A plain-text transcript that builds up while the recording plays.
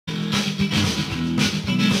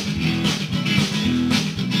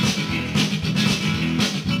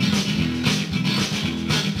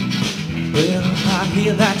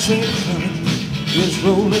hear that train coming, it's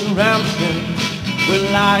rolling around again.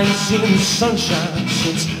 Well, I ain't seen the sunshine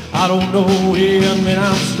since I don't know when. Man,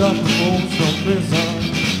 I'm stuck in some prison,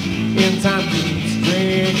 and time keeps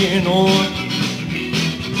dragging on.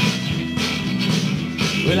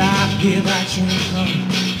 Well, I hear that train coming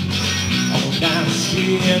on down the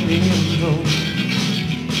Shannon Road.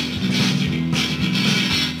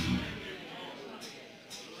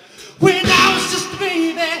 When I was just a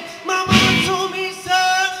baby, my mama told me,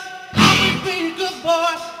 son, always be a good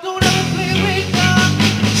boy, don't ever play with guns.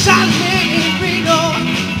 Shot a man in Reno,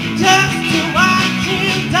 just to watch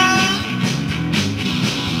him die.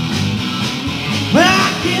 When I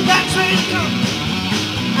hear that train coming,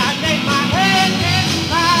 I lay my head and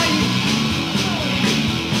fire.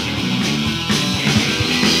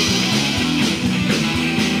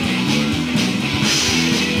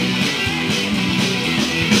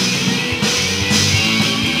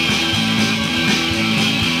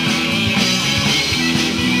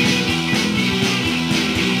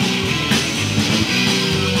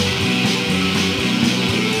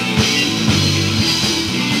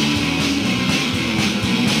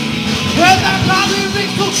 Well, I probably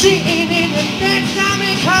risk some cheating in the next time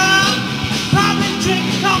it comes. Probably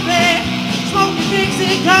drinking coffee, smoking big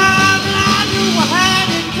cigars. And I knew I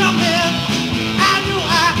had it coming. I knew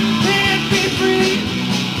I can't be free.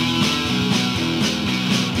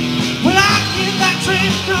 Well, I hear that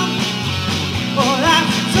train coming. Oh, that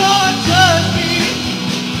tortures me.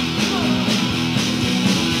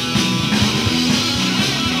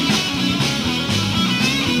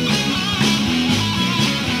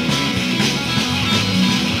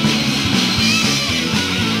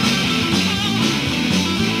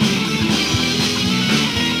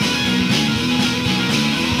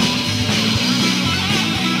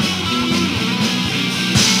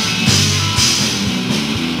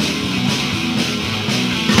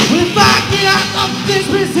 If I get out of this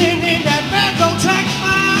prison in that metro track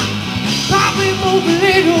mile, probably move a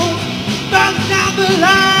little further down the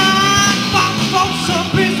line. Far from some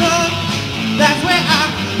prison, that's where I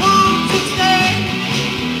want to stay.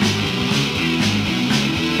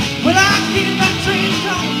 When I hear that train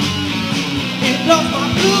coming, it blows my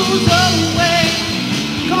blues away.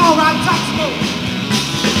 Come on, Rob, talk smoke.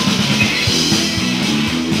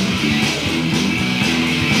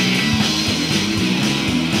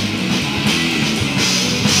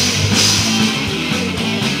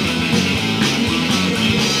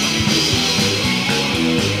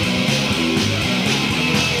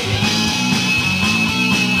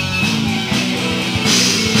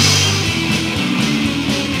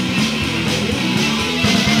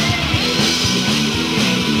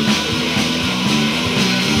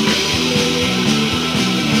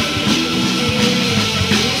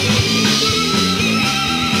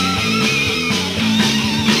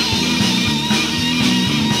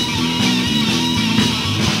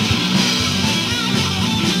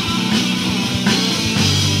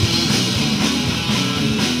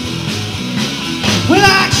 Well,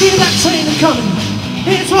 I hear that train coming,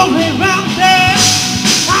 it's rolling round there.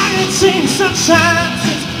 I ain't seen sunshine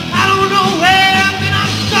since I don't know where. I've been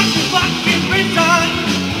stuck in fucking prison,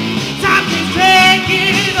 time keeps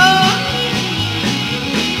dragging on.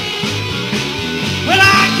 Well,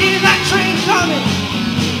 I hear that train coming,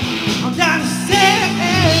 I'm down to San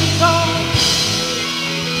Antonio.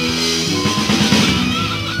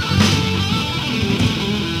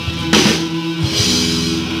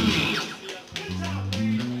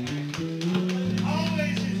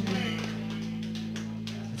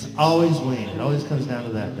 Always Wayne. It always comes down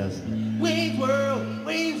to that, doesn't it? Wayne's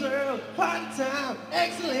World, party time,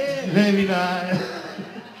 excellent. Maybe not.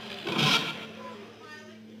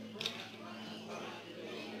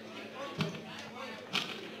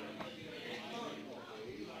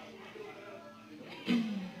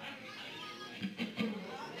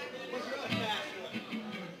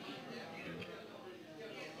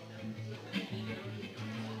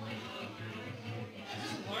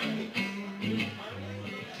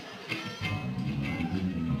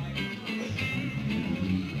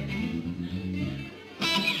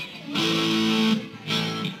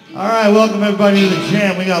 All right, welcome everybody to the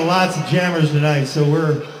jam. We got lots of jammers tonight, so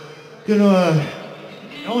we're gonna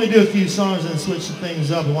only do a few songs and switch some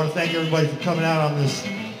things up. I want to thank everybody for coming out on this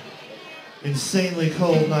insanely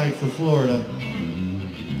cold night for Florida.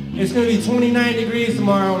 It's going to be 29 degrees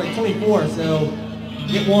tomorrow, like 24, so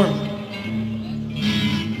get warm.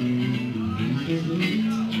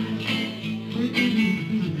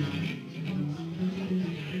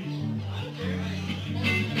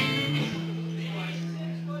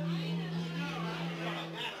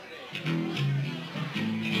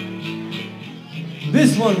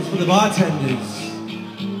 This one's for the bartenders,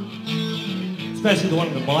 especially the one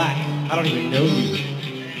in the black. I don't even know you.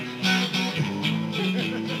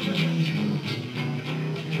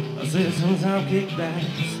 I said sometimes kick back,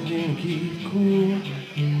 spin, keep cool.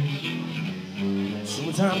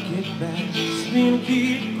 Sometimes kick back, spin,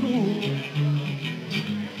 keep cool.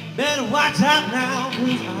 Better watch out now,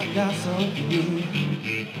 'cause I got something for you.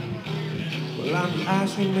 Well, I'm the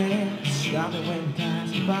ice cream man, stop me when I'm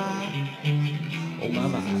passing by. Oh my,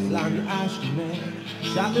 I'm the ice cream man,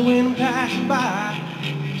 stop me when I'm passing by.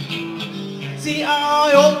 See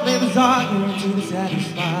all your flavors arguing to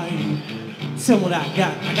satisfy you. Tell what I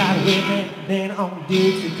got a red man on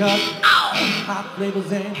Dixie cup. Hot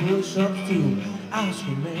flavors and push-ups too. Ice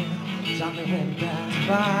cream man, stop me when I'm passing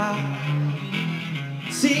by.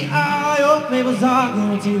 See all your flavors are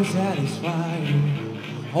guaranteed to satisfy you.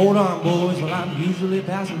 Hold on, boys, while I'm usually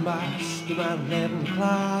passing by just around 11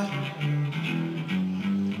 o'clock.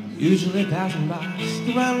 Usually passing by just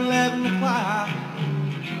around 11 o'clock.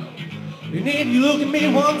 And if you look at me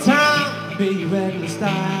one time, be regular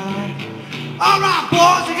style. All right,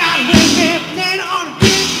 boys, I got a red man on the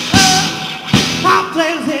big club. Hot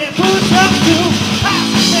flavors and push-ups too. Ice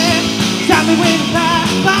cream man, stop me when you pass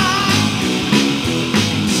by.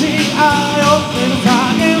 See all your flavors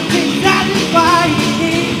are guaranteed to satisfy you.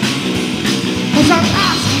 Cause I'm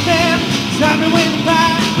asking them, stop me when you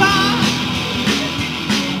pass by.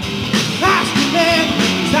 Asking them,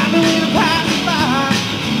 stop me when you pass by.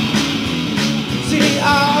 See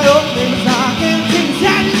all your flavors are guaranteed to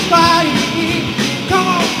satisfy you. Come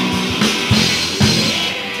on.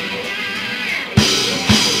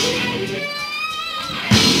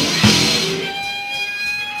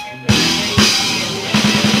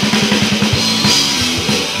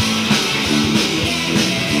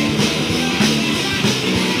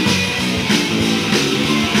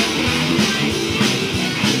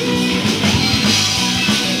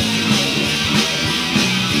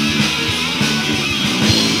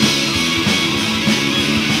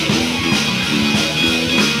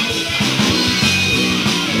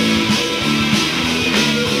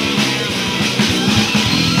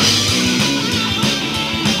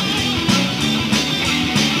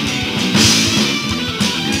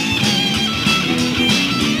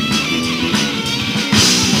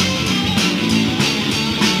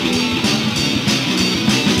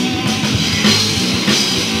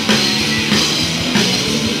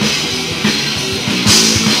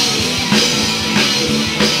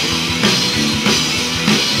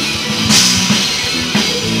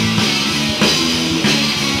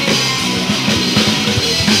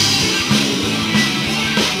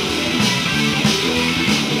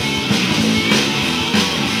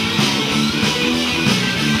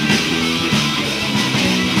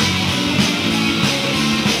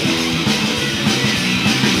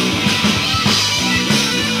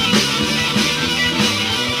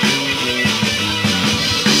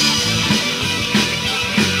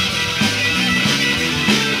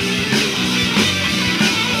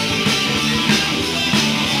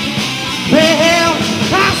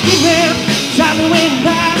 Stop me when you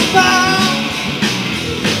pass by.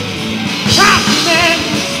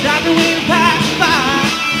 Stop me when you pass by.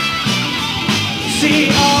 See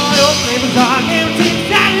all your flavors are guaranteed to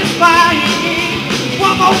satisfy you.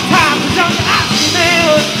 One more time, cause I'm the ice cream man.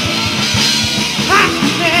 Ice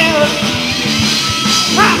cream man.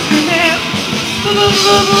 Ice cream man.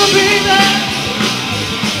 Baby.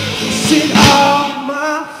 See all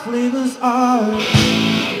my flavors are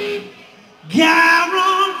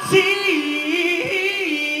guaranteed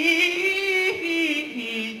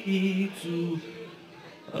to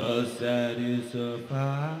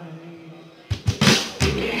satisfy.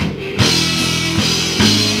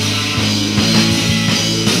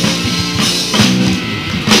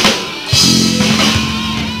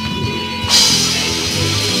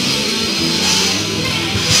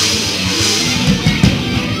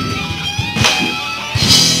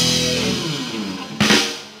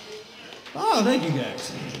 Oh, thank you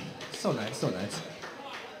guys. So nice, so nice.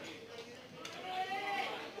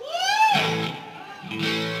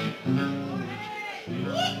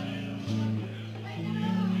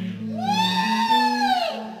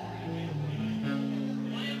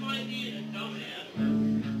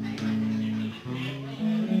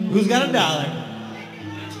 Who's got $1?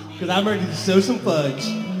 Because I'm ready to sow some fudge.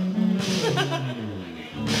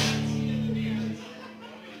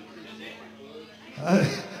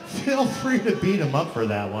 Feel free to beat him up for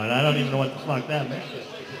that one. I don't even know what the fuck that meant.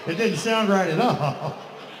 It didn't sound right at all.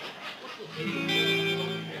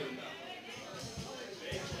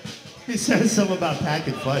 He says something about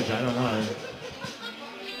packing fudge. I don't know.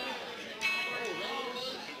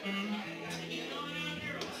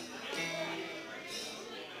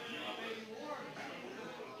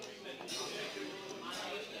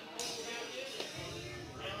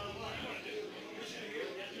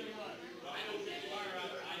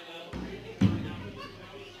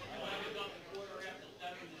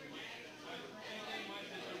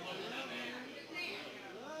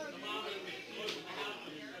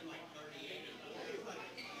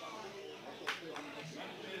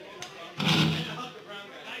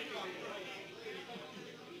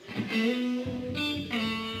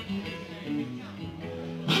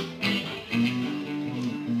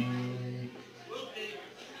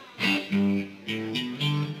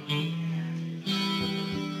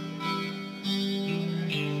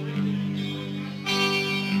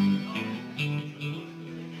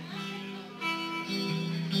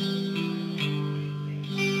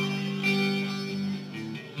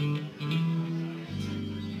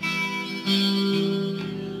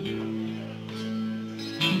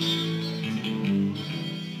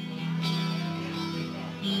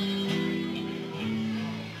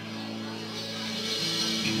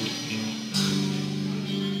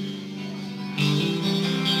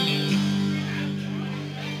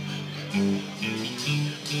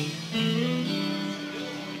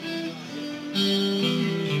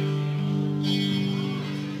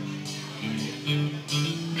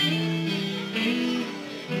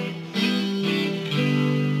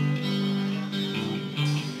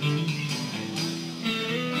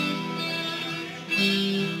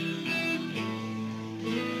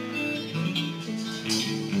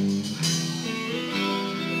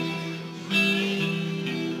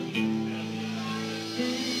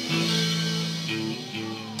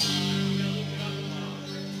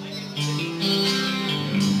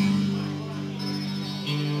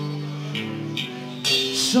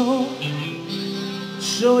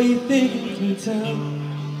 So you think you can tell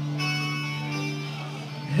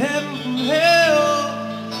heaven from hell,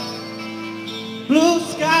 blue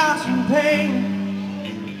skies from pain?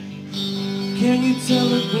 Can you tell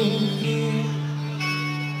it when you feel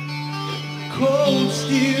cold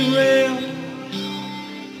steel rail,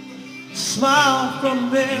 smile from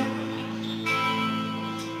there?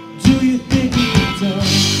 Do you think you can tell?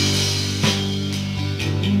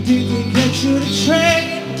 Did they get you to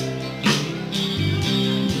train?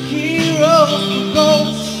 Heroes for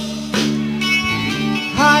ghosts,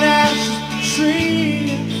 hot ashes for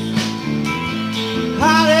trees,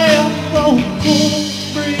 hot air for cool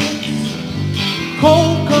breeze,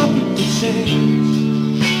 cold comfort for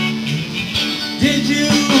change. Did you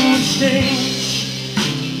exchange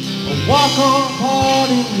or walk on part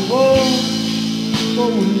in the road for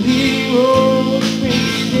a Leroy Bridge?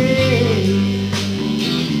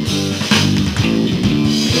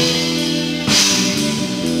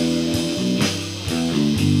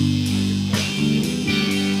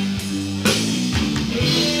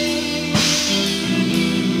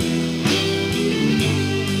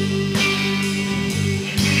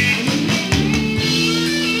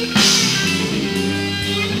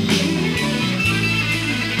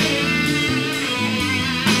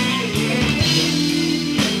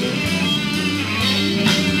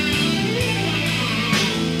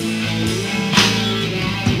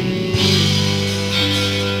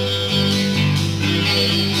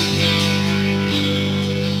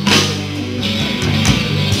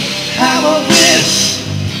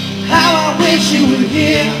 How I wish you were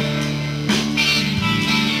here.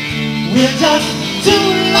 We're just two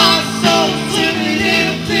lost souls in a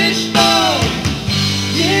little fishbowl,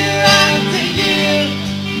 year after year,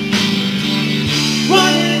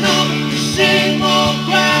 running over the same old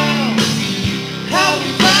ground. How we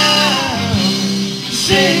found the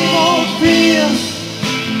same old fears.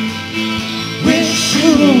 Wish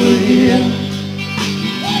you were here.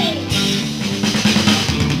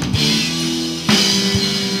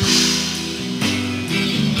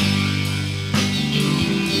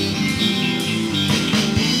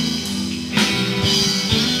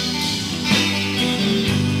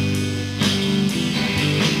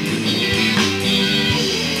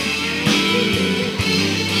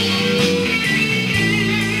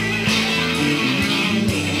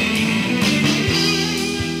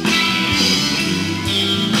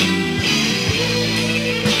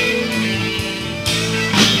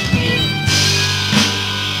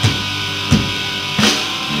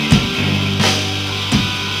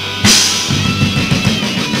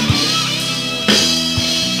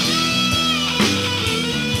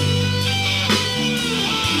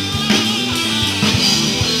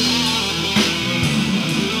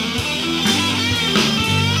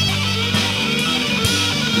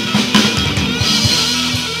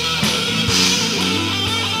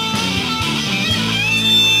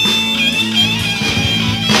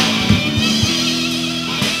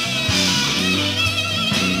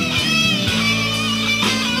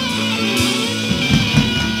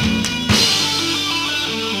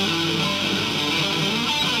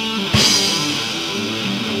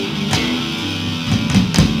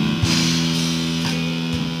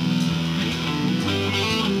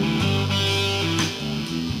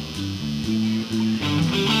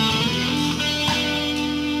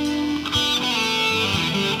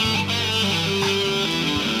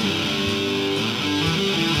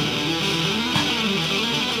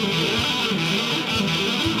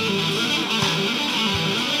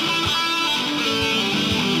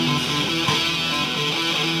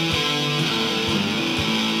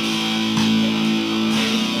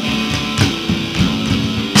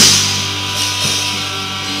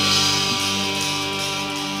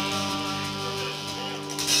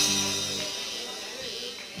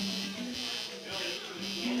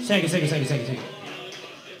 Thank you.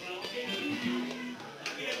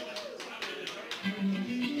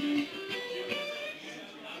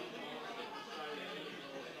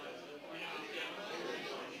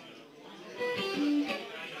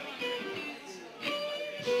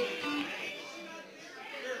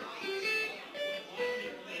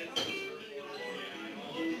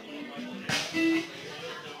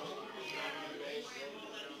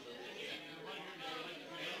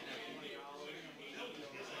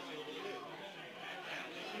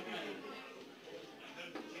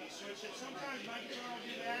 switch it. Sometimes my guitar will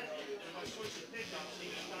do that. If I switch the pickups, you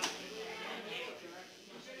can stop it.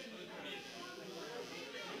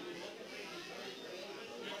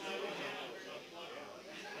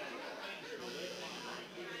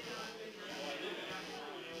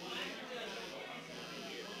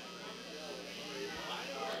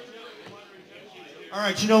 All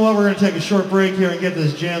right, you know what? We're going to take a short break here and get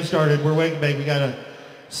this jam started. We're Wake and Bake. We got to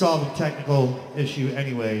solve a technical issue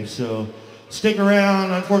anyway, so stick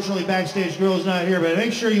around. Unfortunately, Backstage Girl's not here, but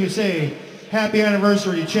make sure you say happy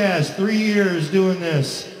anniversary to Chaz. 3 years doing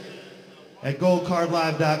this at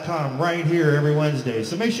goldcardlive.com right here every Wednesday.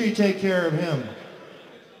 So make sure you take care of him.